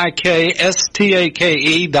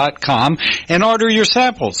QUIKSTAKE.com, and order your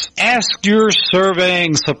samples. Ask your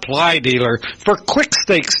surveying supply dealer for Quick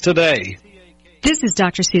Stakes today. This is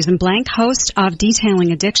Dr. Susan Blank, host of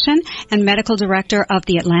Detailing Addiction and medical director of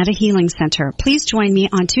the Atlanta Healing Center. Please join me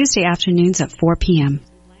on Tuesday afternoons at 4 p.m.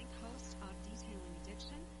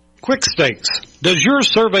 Quick Stakes. Does your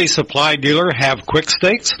survey supply dealer have Quick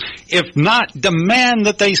Stakes? If not, demand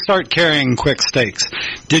that they start carrying Quick Stakes.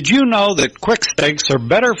 Did you know that Quick Stakes are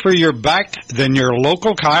better for your back than your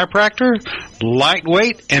local chiropractor?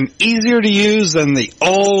 Lightweight and easier to use than the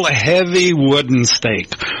old heavy wooden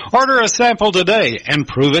stake. Order a sample today and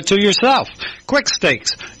prove it to yourself. Quick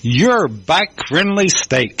Stakes, your back-friendly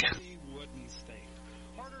stake.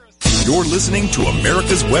 You're listening to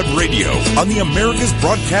America's Web Radio on the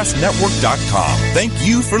AmericasBroadcastNetwork.com. Thank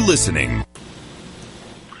you for listening.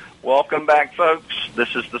 Welcome back, folks.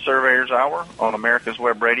 This is the Surveyors Hour on America's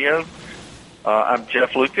Web Radio. I'm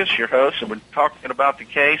Jeff Lucas, your host, and we're talking about the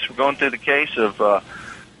case. We're going through the case of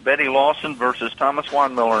Betty Lawson versus Thomas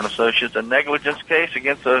Weinmiller and Associates, a negligence case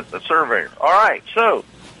against a surveyor. All right, so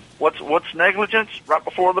what's negligence? Right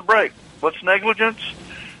before the break, what's negligence?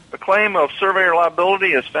 A claim of surveyor liability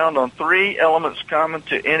is found on three elements common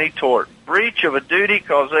to any tort. Breach of a duty,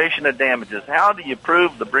 causation of damages. How do you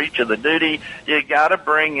prove the breach of the duty? You got to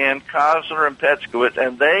bring in Kosler and Petskowitz,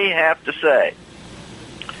 and they have to say,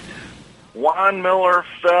 Weinmiller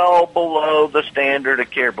fell below the standard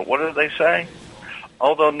of care. But what do they say?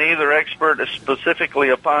 Although neither expert is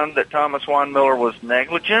specifically opined that Thomas Weinmiller was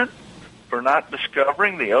negligent for not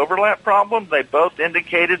discovering the overlap problem, they both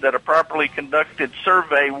indicated that a properly conducted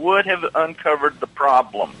survey would have uncovered the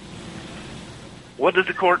problem. What did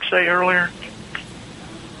the court say earlier?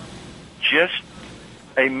 Just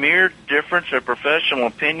a mere difference of professional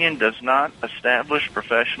opinion does not establish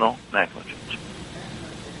professional negligence.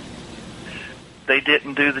 They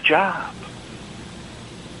didn't do the job.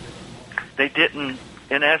 They didn't,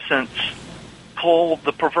 in essence, pull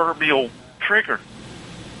the proverbial trigger.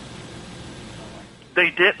 They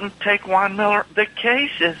didn't take Weinmiller. The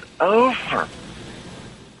case is over.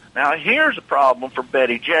 Now, here's a problem for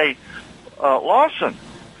Betty J. Lawson.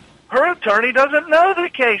 Her attorney doesn't know the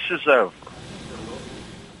case is over.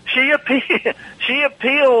 She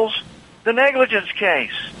appeals the negligence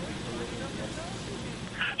case.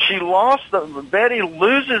 Betty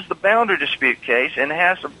loses the boundary dispute case and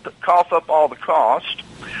has to cough up all the cost.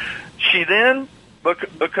 She then,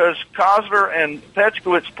 because Kosler and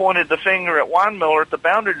Petskowitz pointed the finger at Weinmiller at the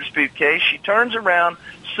boundary dispute case, she turns around,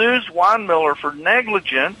 sues Weinmiller for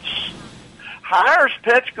negligence, hires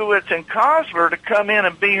Petskowitz and Kosler to come in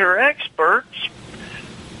and be her experts,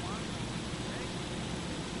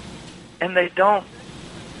 and they don't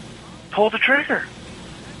pull the trigger.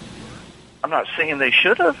 I'm not saying they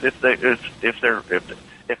should have. If they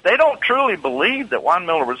don't truly believe that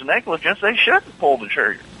Weinmiller was negligent, they shouldn't pull the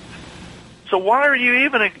trigger. So why are you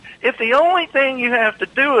even, if the only thing you have to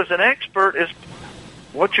do as an expert is,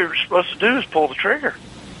 what you're supposed to do is pull the trigger.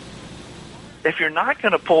 If you're not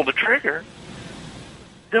going to pull the trigger,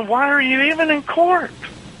 then why are you even in court?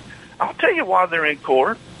 I'll tell you why they're in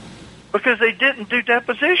court. Because they didn't do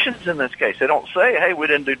depositions in this case. They don't say, hey, we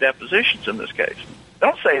didn't do depositions in this case. They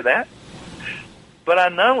don't say that. But I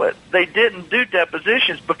know it. They didn't do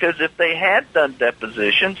depositions because if they had done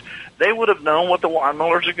depositions, they would have known what the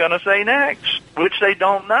Weinmillers are going to say next, which they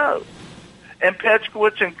don't know. And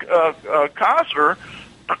Petskowitz and Kosler,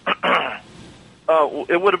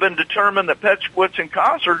 it would have been determined that Petskowitz and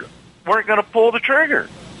Kosler weren't going to pull the trigger.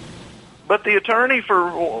 But the attorney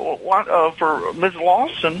for Ms.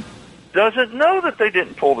 Lawson doesn't know that they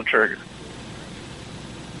didn't pull the trigger.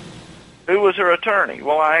 Who was her attorney?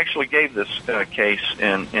 Well, I actually gave this case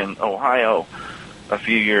in Ohio a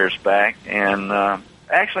few years back, and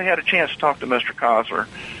actually had a chance to talk to Mr. Kosler.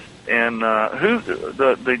 And who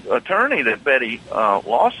the attorney that Betty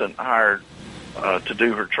Lawson hired to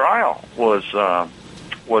do her trial was a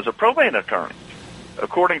probate attorney,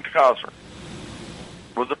 according to Kosler.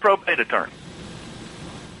 Was a probate attorney.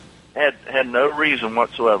 Had no reason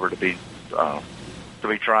whatsoever to be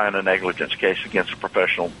trying a negligence case against a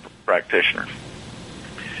professional practitioner.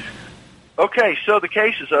 Okay, so the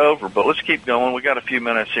case is over, but let's keep going. We got a few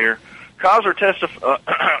minutes here. Causer testified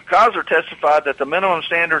that the minimum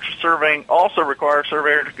standards for surveying also require a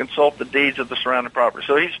surveyor to consult the deeds of the surrounding property.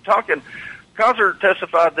 So he's talking. Causer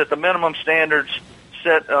testified that the minimum standards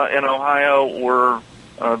set in Ohio were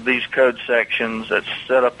these code sections that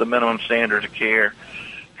set up the minimum standards of care.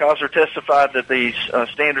 Causer testified that these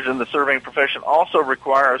standards in the surveying profession also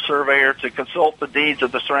require a surveyor to consult the deeds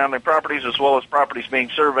of the surrounding properties as well as properties being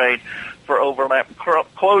surveyed for overlap and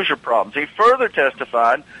closure problems. He further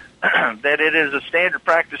testified that it is a standard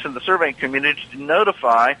practice in the surveying community to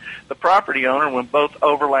notify the property owner when both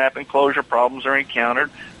overlap and closure problems are encountered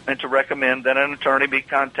and to recommend that an attorney be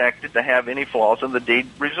contacted to have any flaws in the deed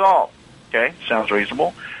resolved. Okay, sounds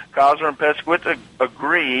reasonable. Causer and Pesquit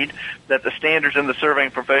agreed that the standards in the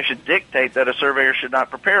surveying profession dictate that a surveyor should not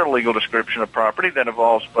prepare a legal description of property that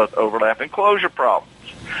involves both overlap and closure problems.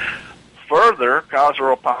 Further,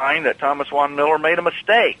 Causer opined that Thomas Juan Miller made a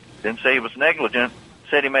mistake. Didn't say he was negligent,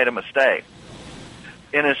 said he made a mistake.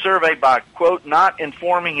 In his survey by, quote, not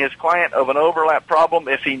informing his client of an overlap problem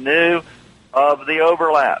if he knew of the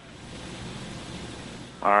overlap.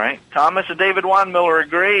 All right. Thomas and David Juan Miller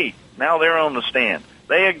agreed. Now they're on the stand.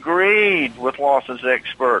 They agreed with Lawson's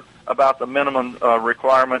expert about the minimum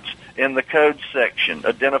requirements in the code section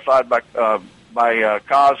identified by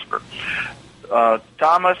Causer.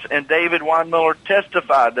 Thomas and David Juan Miller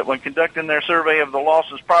testified that when conducting their survey of the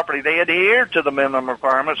Lawson's property, they adhered to the minimum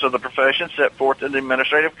requirements of the profession set forth in the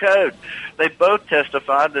administrative code. They both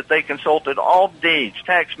testified that they consulted all deeds,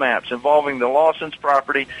 tax maps involving the Lawson's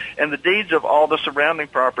property, and the deeds of all the surrounding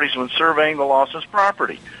properties when surveying the Lawson's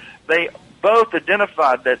property. They both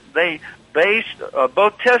identified that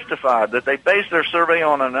both testified that they based their survey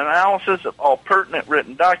on an analysis of all pertinent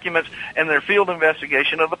written documents and their field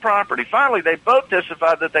investigation of the property. Finally, they both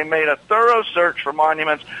testified that they made a thorough search for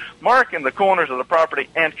monuments marking the corners of the property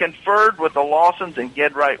and conferred with the Lawsons and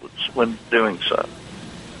Gedrights when doing so.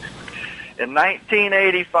 In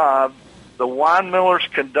 1985, the Juan Millers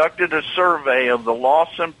conducted a survey of the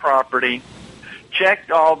Lawson property, checked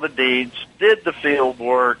all the deeds, did the field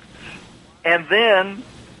work, and then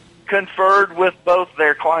conferred with both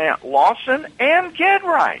their client Lawson and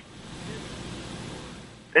Gedright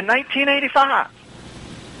in 1985.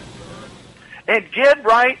 And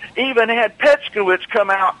Gedright even had Petskowitz come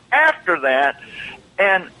out after that,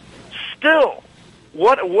 and still,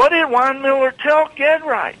 what did Juan Miller tell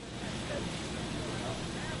Gedright?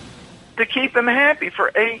 To keep him happy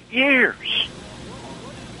for 8 years.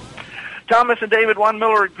 Thomas and David Juan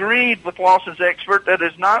Miller agreed with Lawson's expert that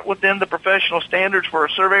it is not within the professional standards for a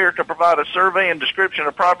surveyor to provide a survey and description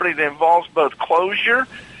of property that involves both closure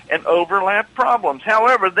and overlap problems.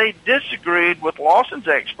 However, they disagreed with Lawson's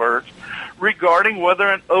experts regarding whether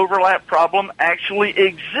an overlap problem actually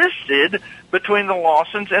existed between the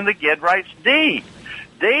Lawsons and the Gedrights' deed.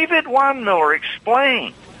 David Juan Miller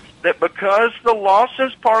explained that because the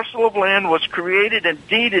Lawson's parcel of land was created and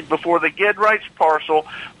deeded before the Gedrights' parcel,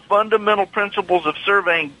 fundamental principles of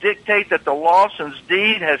surveying dictate that the Lawson's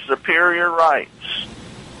deed has superior rights.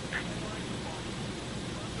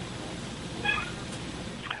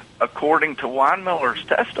 According to Juan Miller's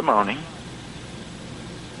testimony,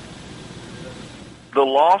 the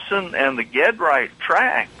Lawson and the Gedright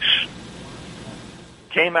tracts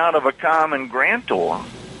came out of a common grantor.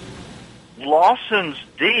 Lawson's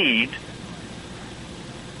deed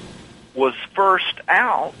was first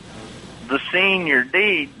out, the senior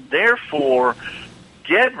deed. Therefore,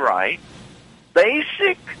 Gedright,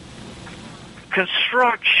 basic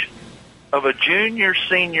construction of a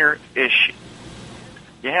junior-senior issue.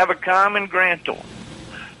 You have a common grantor.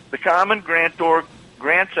 The common grantor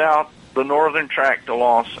grants out the northern tract to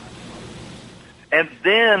Lawson, and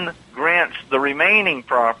then grants the remaining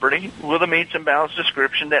property with a meets and bounds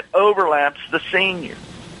description that overlaps the senior.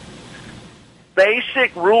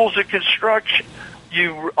 Basic rules of construction.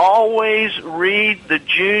 You always read the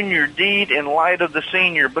junior deed in light of the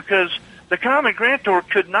senior, because the common grantor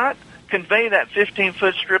could not convey that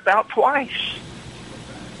 15-foot strip out twice.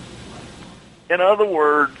 In other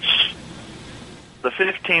words, the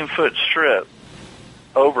 15-foot strip,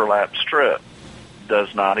 overlap strip,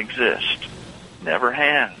 does not exist. Never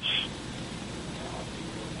has.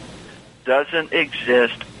 Doesn't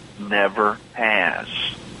exist, never has.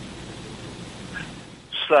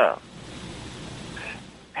 So,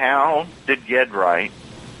 how did Gedright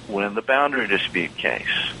win the boundary dispute case?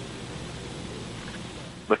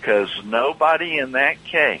 Because nobody in that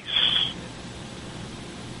case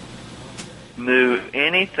knew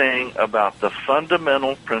anything about the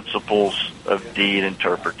fundamental principles of deed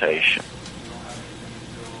interpretation.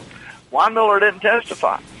 Juan Miller didn't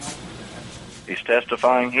testify. He's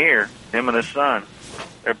testifying here, him and his son.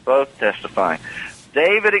 They're both testifying.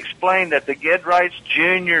 David explained that the Gedrites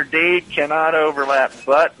Jr. deed cannot overlap,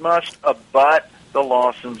 but must abut the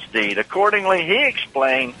Lawson's deed. Accordingly, he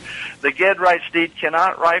explained the Gedrites deed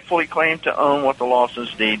cannot rightfully claim to own what the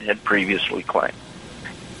Lawson's deed had previously claimed.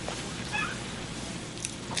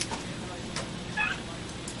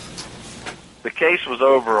 The case was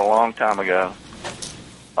over a long time ago.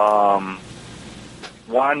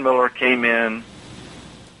 Weinmiller came in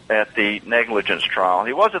at the negligence trial.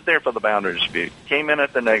 He wasn't there for the boundary dispute. Came in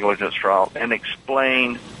at the negligence trial and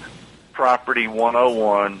explained Property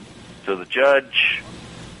 101 to the judge,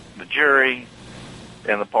 the jury,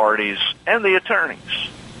 and the parties, and the attorneys.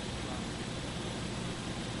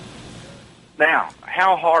 Now,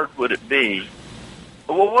 how hard would it be?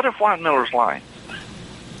 Well, what if Weinmiller's lying?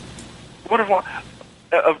 What if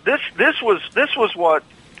this was what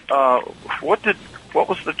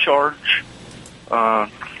was the charge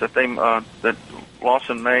that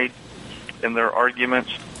Lawson made in their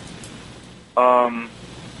arguments? Thomas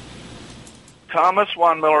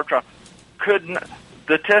Weinmiller trial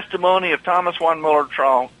the testimony of Thomas Weinmiller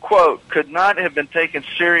trial, quote, could not have been taken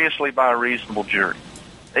seriously by a reasonable jury.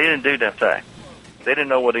 They didn't do that thing. They didn't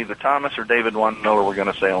know what either Thomas or David Weinmiller were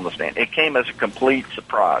going to say on the stand. It came as a complete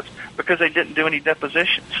surprise because they didn't do any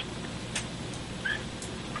depositions.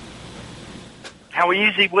 How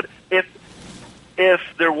easy would, if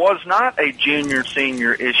there was not a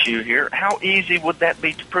junior-senior issue here, how easy would that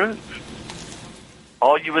be to prove?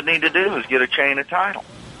 All you would need to do is get a chain of title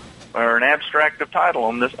or an abstract of title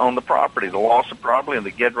on the property, the Lawson property and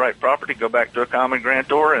the Gedrite property, go back to a common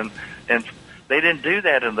grantor, and they didn't do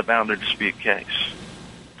that in the boundary dispute case.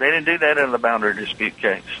 They didn't do that in the boundary dispute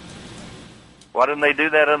case. Why didn't they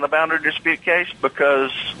do that in the boundary dispute case?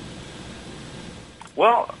 Because,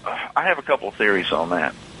 well, I have a couple of theories on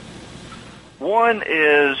that. One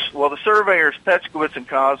is, well, the surveyors Petskowitz and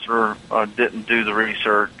Kosler didn't do the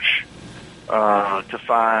research to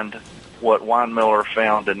find what Weinmiller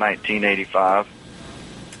found in 1985.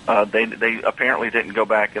 They apparently didn't go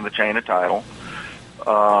back in the chain of title.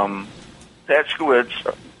 Petskowitz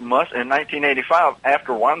must, in 1985,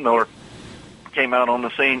 after Weinmiller came out on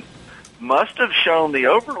the scene, must have shown the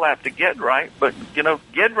overlap to Gedrite, but,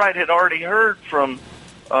 Gedrite had already heard from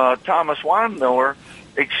Thomas Weinmiller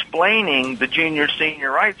explaining the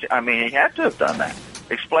junior-senior rights. I mean, he had to have done that.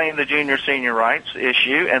 Explain the junior-senior rights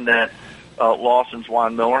issue, and that Lawson's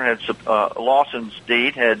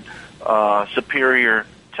deed had superior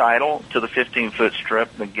title to the 15-foot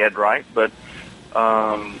strip than Gedrite, but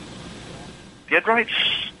Gedrite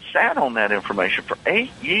sat on that information for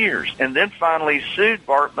 8 years and then finally sued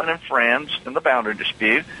Bartman and Friends in the boundary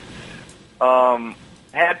dispute,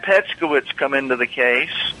 had Petskowitz come into the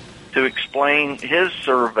case to explain his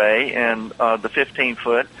survey and the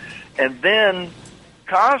 15-foot, and then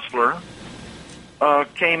Kosler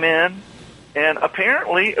came in and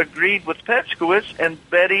apparently agreed with Petskowitz, and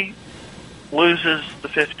Betty loses the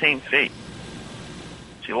 15 feet.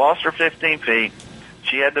 She lost her 15 feet.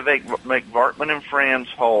 She had to make Bartman and Friends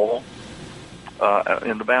whole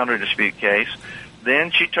in the boundary dispute case.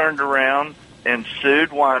 Then she turned around and sued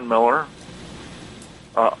Weinmiller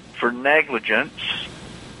for negligence,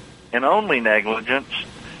 and only negligence,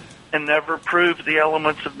 and never proved the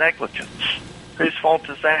elements of negligence. Whose fault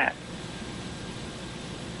is that?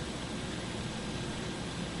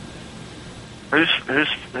 Whose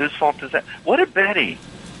fault is that? What did Betty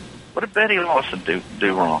Lawson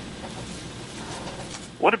do wrong?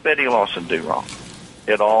 What did Betty Lawson do wrong?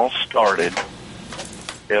 It all started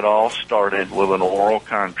with an oral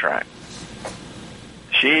contract.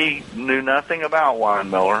 She knew nothing about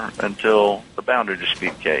Weinmiller until the boundary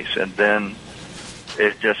dispute case, and then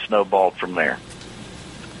it just snowballed from there.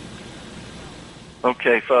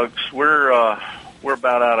 Okay, folks, we're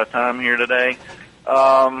about out of time here today.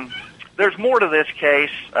 There's more to this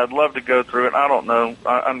case. I'd love to go through it. I don't know.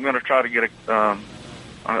 I'm going to try to get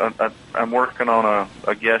I'm working on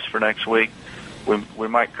a guest for next week. We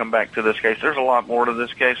might come back to this case. There's a lot more to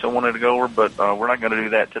this case I wanted to go over, but we're not going to do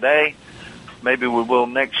that today. Maybe we will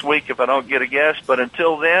next week if I don't get a guest. But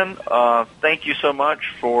until then, thank you so much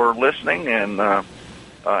for listening, and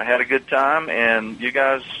had a good time. And you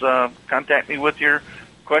guys contact me with your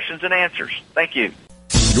questions and answers. Thank you.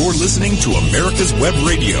 You're listening to America's Web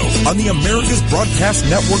Radio on the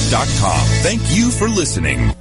AmericasBroadcastNetwork.com. Thank you for listening.